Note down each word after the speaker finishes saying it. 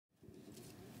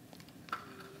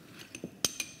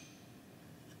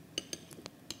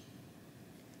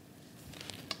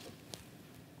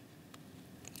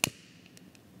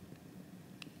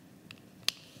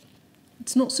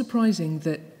It's not surprising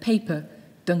that paper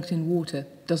dunked in water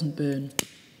doesn't burn.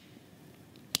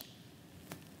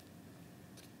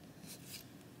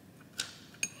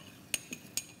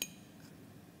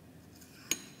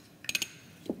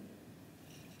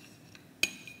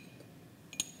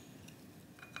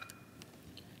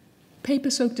 Paper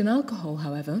soaked in alcohol,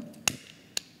 however,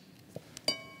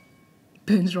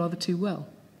 burns rather too well.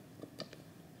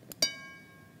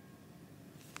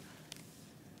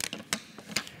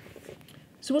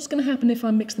 So what's going to happen if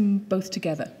I mix them both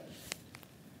together?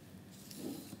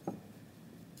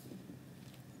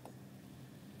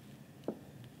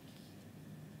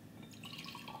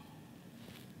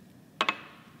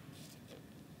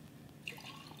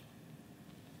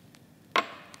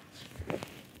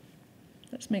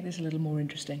 Let's make this a little more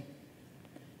interesting.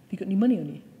 Have you got any money on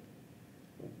you?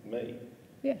 Me?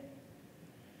 Yeah.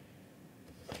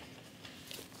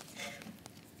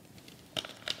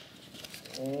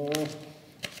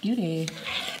 Beauty.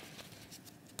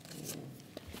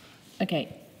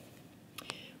 Okay.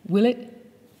 Will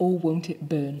it or won't it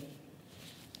burn?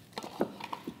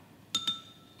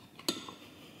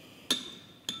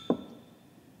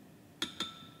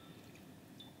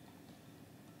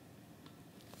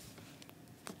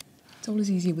 It's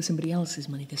always easier with somebody else's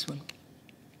money, this one.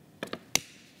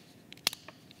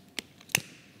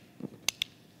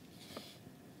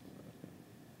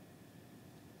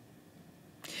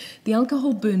 The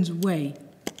alcohol burns away,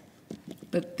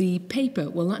 but the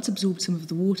paper, well, that's absorbed some of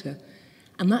the water,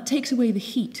 and that takes away the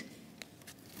heat.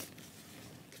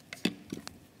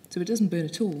 So it doesn't burn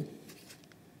at all.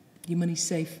 Your money's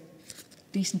safe,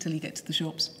 at least until you get to the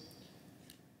shops.